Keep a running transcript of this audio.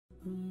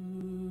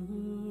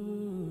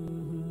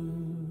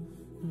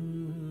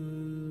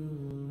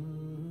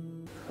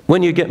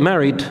When you get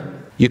married,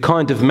 you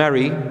kind of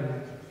marry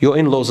your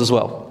in-laws as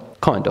well,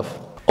 kind of.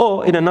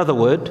 Or in another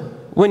word,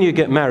 when you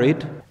get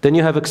married, then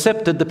you have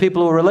accepted the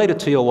people who are related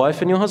to your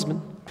wife and your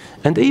husband.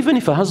 And even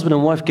if a husband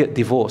and wife get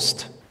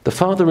divorced, the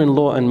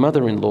father-in-law and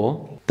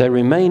mother-in-law, they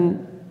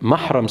remain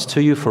mahrams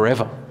to you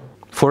forever.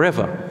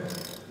 Forever.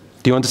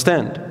 Do you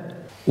understand?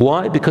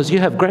 Why? Because you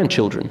have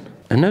grandchildren.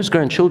 And those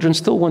grandchildren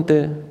still want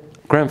their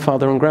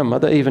grandfather and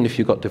grandmother, even if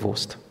you got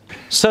divorced.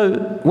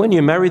 So when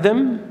you marry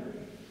them,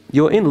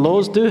 your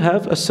in-laws do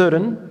have a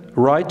certain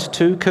right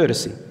to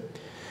courtesy.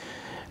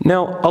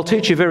 Now, I'll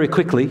teach you very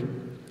quickly.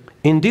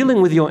 In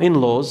dealing with your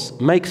in-laws,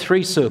 make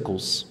 3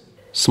 circles.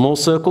 Small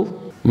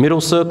circle,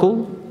 middle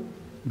circle,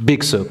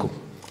 big circle.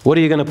 What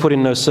are you going to put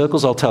in those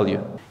circles? I'll tell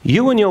you.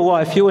 You and your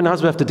wife, you and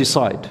husband have to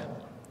decide.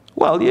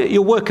 Well,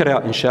 you work it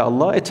out,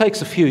 inshallah. It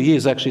takes a few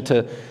years actually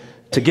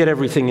to get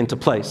everything into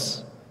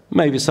place.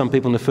 Maybe some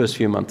people in the first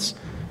few months.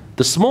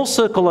 The small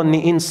circle on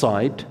the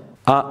inside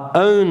are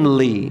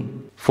only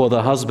for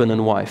the husband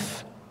and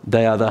wife.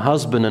 They are the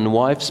husband and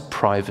wife's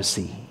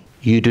privacy.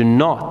 You do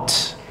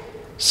not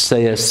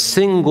say a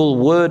single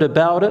word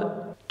about it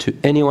to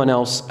anyone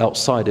else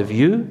outside of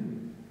you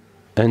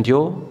and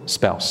your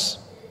spouse.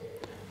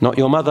 Not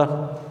your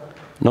mother,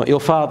 not your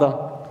father,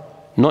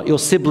 not your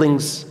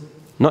siblings,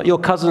 not your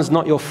cousins,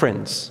 not your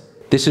friends.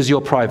 This is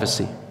your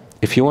privacy.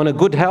 If you want a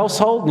good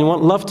household and you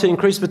want love to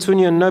increase between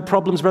you and no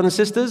problems, brothers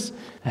and sisters,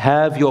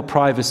 have your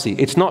privacy.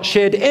 It's not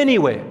shared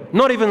anywhere,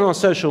 not even on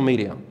social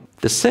media.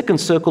 The second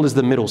circle is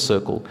the middle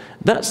circle.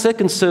 That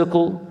second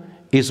circle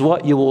is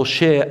what you will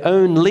share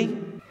only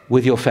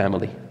with your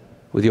family,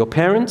 with your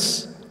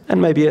parents,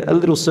 and maybe a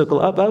little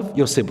circle above,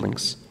 your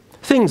siblings.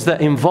 Things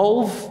that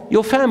involve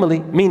your family,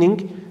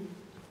 meaning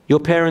your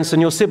parents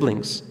and your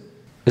siblings.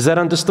 Is that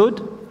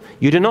understood?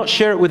 You do not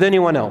share it with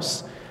anyone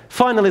else.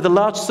 Finally, the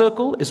large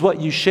circle is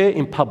what you share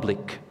in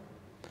public.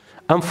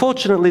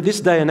 Unfortunately, this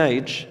day and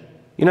age,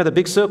 you know the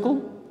big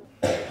circle?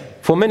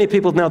 For many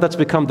people now, that's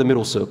become the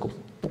middle circle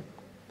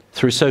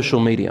through social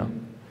media.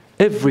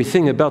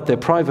 Everything about their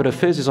private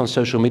affairs is on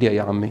social media,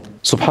 ya ammi.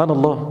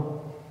 Subhanallah.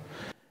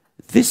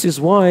 This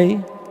is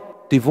why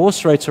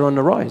divorce rates are on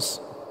the rise.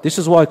 This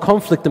is why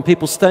conflict and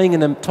people staying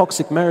in a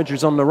toxic marriage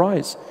is on the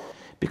rise.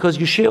 Because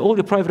you share all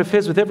your private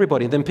affairs with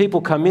everybody. Then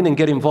people come in and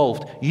get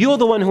involved. You're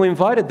the one who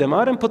invited them.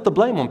 I don't put the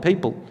blame on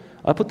people.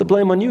 I put the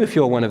blame on you if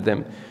you're one of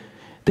them.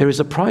 There is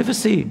a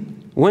privacy.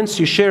 Once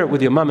you share it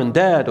with your mum and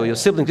dad or your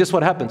siblings, guess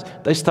what happens?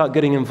 They start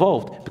getting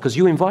involved because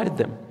you invited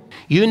them.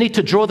 You need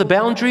to draw the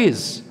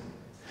boundaries.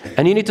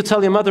 And you need to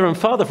tell your mother and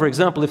father, for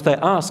example, if they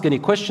ask any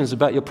questions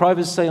about your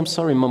privacy, say, I'm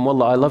sorry, Mum,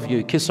 wallah, I love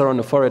you. Kiss her on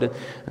the forehead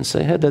and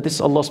say, hey,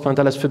 this Allah subhanahu wa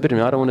ta'ala has forbidden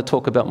me. I don't want to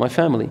talk about my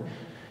family.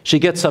 She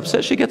gets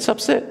upset, she gets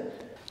upset.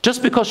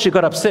 Just because she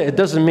got upset, it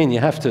doesn't mean you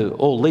have to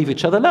all leave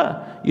each other.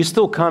 La. You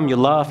still come, you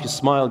laugh, you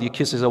smile, you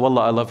kiss, you say,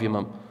 wallah, I love you,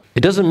 Mum.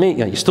 It doesn't mean,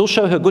 you still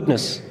show her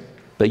goodness,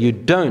 but you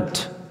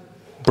don't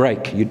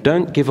break, you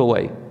don't give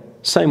away.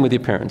 Same with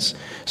your parents.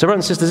 So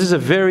brothers and sisters, this is a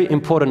very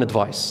important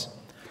advice.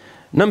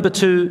 Number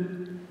 2,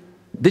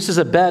 this is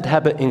a bad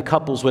habit in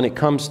couples when it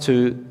comes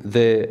to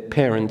their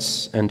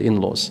parents and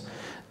in-laws.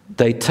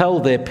 They tell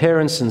their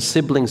parents and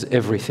siblings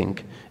everything.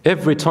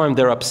 Every time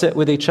they're upset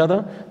with each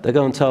other, they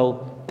go and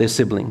tell their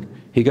sibling.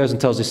 He goes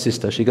and tells his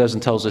sister. She goes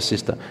and tells her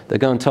sister. They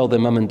go and tell their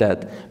mum and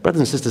dad.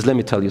 Brothers and sisters, let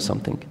me tell you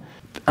something.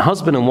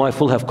 Husband and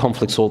wife will have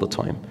conflicts all the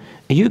time.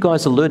 You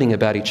guys are learning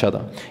about each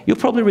other. You'll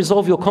probably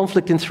resolve your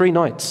conflict in 3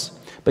 nights.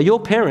 But your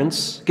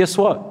parents, guess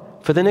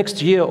what? For the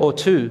next year or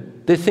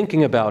 2, they're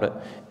thinking about it.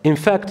 In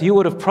fact, you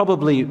would have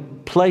probably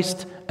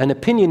placed an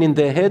opinion in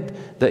their head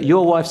that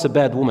your wife's a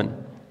bad woman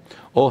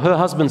or her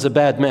husband's a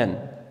bad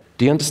man.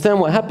 Do you understand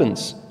what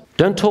happens?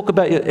 Don't talk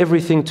about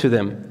everything to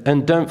them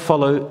and don't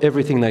follow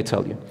everything they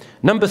tell you.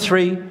 Number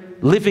 3,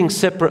 living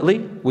separately.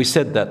 We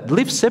said that.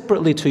 Live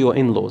separately to your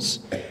in-laws.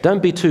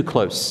 Don't be too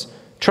close.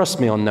 Trust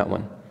me on that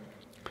one.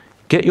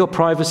 Get your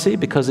privacy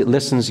because it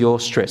lessens your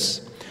stress.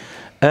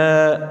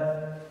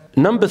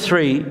 Number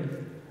 3,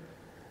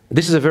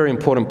 this is a very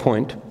important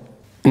point.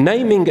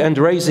 Naming and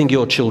raising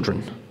your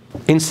children.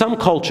 In some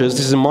cultures,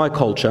 this is in my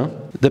culture,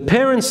 the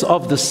parents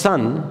of the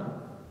son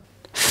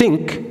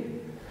think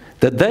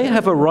that they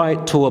have a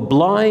right to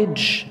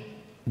oblige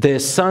their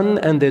son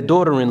and their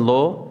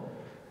daughter-in-law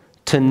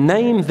to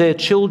name their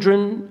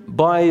children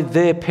by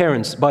their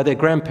parents, by their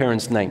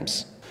grandparents'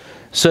 names.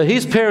 So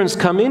his parents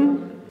come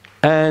in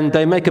and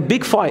they make a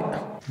big fight,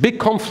 big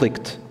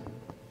conflict,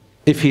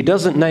 if he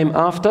doesn't name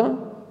after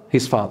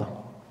his father.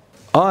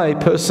 I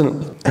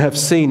personally have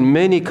seen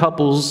many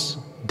couples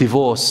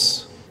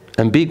divorce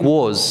and big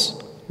wars,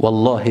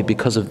 wallahi,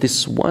 because of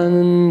this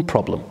one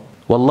problem.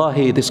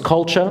 Wallahi, this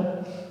culture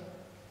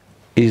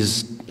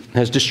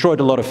has destroyed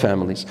a lot of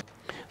families.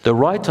 The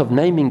right of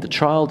naming the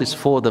child is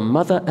for the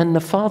mother and the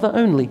father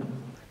only.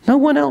 No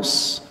one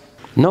else.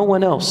 No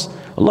one else.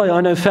 Wallahi,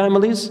 I know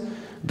families,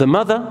 the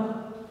mother,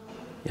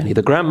 yani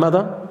the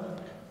grandmother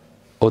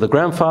or the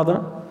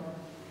grandfather,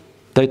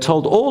 they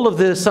told all of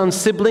their son's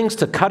siblings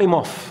to cut him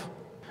off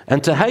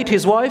and to hate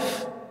his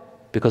wife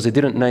because he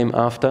didn't name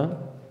after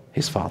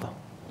his father.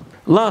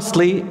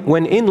 Lastly,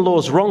 when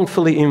in-laws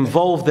wrongfully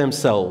involve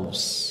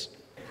themselves.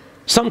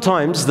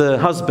 Sometimes the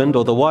husband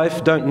or the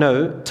wife don't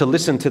know to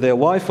listen to their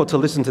wife or to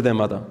listen to their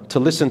mother, to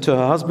listen to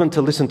her husband,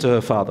 to listen to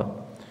her father.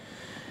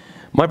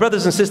 My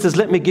brothers and sisters,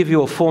 let me give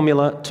you a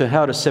formula to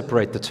how to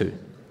separate the two.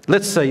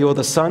 Let's say you're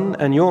the son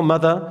and your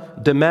mother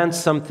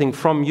demands something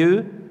from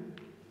you.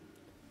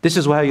 This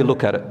is how you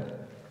look at it.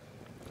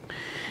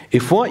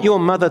 If what your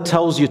mother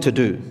tells you to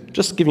do,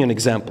 just give you an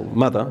example,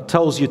 mother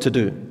tells you to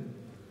do,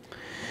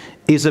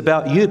 is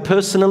about you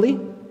personally,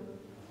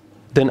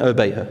 then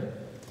obey her.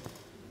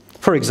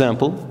 For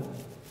example,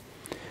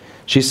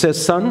 she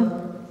says,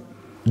 son,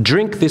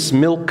 drink this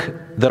milk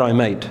that I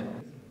made.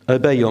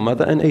 Obey your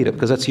mother and eat it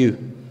because that's you.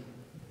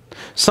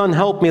 Son,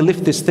 help me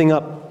lift this thing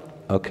up.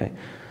 Okay.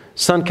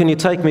 Son, can you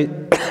take me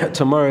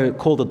tomorrow,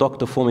 call the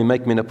doctor for me,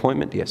 make me an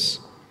appointment? Yes.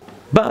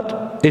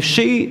 But if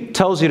she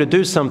tells you to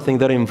do something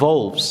that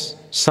involves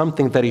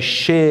something that is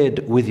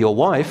shared with your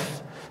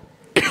wife,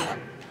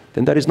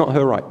 then that is not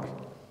her right.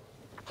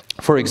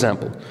 For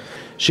example,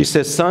 she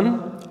says,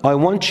 son, I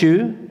want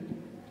you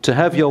to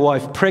have your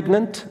wife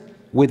pregnant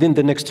within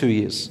the next 2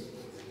 years.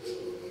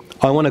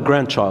 I want a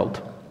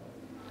grandchild.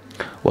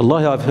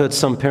 Wallahi, I've heard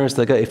some parents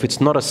that go, if it's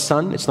not a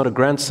son, it's not a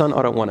grandson,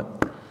 I don't want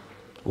it.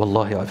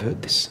 Wallahi, I've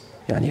heard this.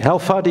 How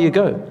far do you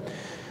go?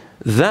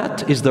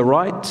 That is the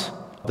right.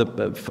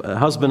 The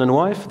husband and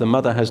wife, the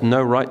mother has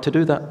no right to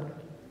do that.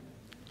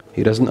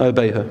 He doesn't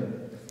obey her.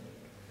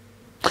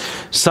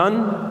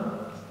 Son,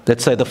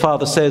 let's say the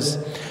father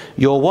says,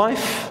 your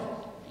wife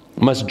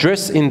must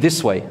dress in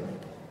this way,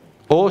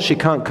 or she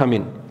can't come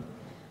in.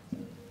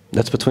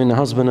 That's between the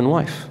husband and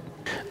wife.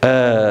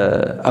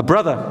 A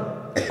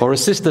brother or a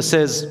sister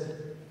says,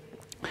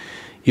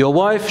 your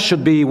wife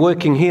should be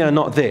working here,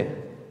 not there.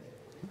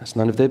 That's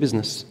none of their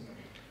business.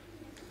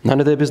 None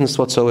of their business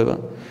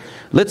whatsoever.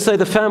 Let's say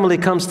the family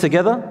comes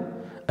together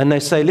and they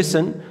say,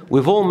 listen,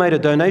 we've all made a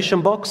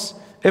donation box,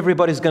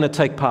 everybody's going to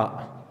take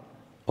part.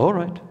 All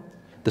right.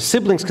 The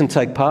siblings can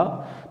take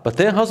part, but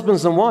their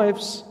husbands and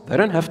wives, they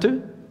don't have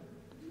to.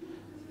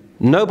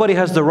 Nobody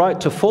has the right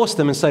to force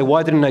them and say,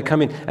 why didn't they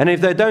come in? And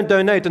if they don't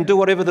donate and do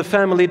whatever the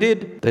family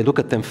did, they look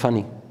at them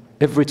funny.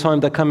 Every time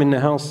they come in the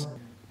house,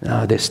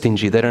 they're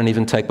stingy, they don't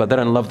even take, but they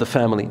don't love the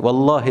family.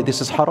 Wallahi,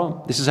 this is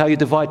haram. This is how you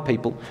divide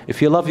people.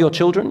 If you love your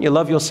children, you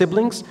love your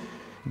siblings,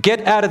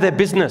 get out of their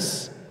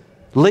business.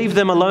 Leave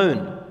them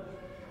alone.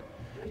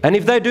 And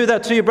if they do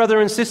that to your brother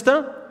and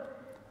sister,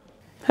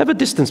 have a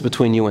distance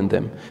between you and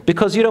them,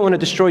 because you don't want to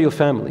destroy your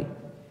family.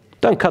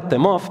 Don't cut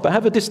them off, but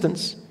have a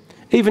distance.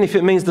 Even if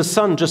it means the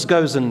son just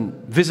goes and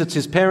visits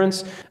his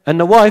parents, and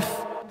the wife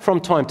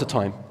from time to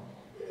time.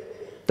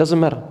 Doesn't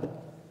matter.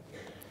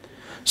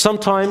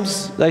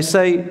 Sometimes they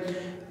say,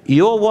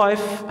 your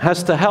wife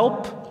has to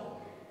help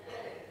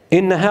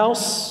in the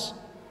house,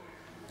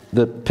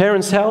 the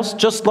parents' house,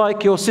 just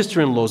like your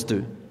sister-in-laws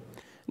do.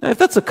 Now, if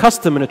that's a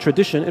custom and a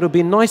tradition, it'll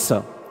be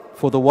nicer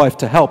for the wife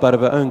to help out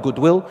of her own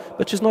goodwill,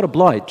 but she's not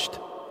obliged.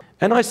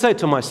 And I say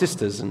to my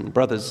sisters and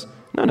brothers,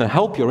 no,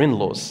 help your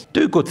in-laws.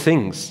 Do good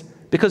things,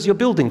 because you're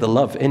building the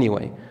love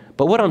anyway.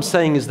 But what I'm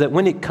saying is that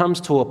when it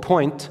comes to a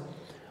point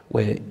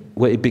where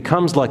it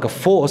becomes like a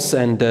force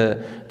and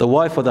the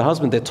wife or the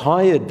husband, they're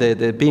tired,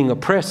 they're being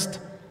oppressed,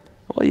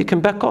 well, you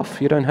can back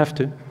off, you don't have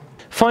to.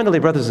 Finally,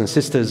 brothers and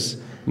sisters,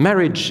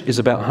 marriage is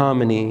about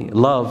harmony,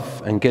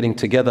 love, and getting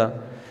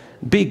together.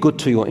 Be good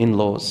to your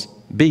in-laws.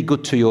 Be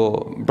good to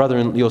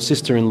your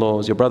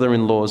sister-in-laws, your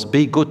brother-in-laws.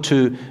 Be good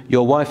to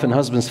your wife and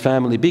husband's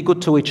family. Be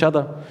good to each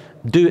other.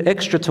 Do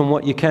extra to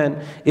what you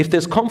can. If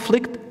there's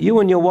conflict,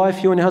 you and your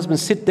wife, you and your husband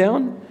sit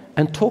down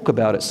and talk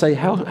about it. Say,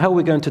 how are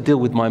we going to deal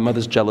with my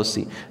mother's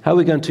jealousy? How are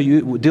we going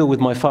to deal with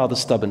my father's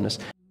stubbornness?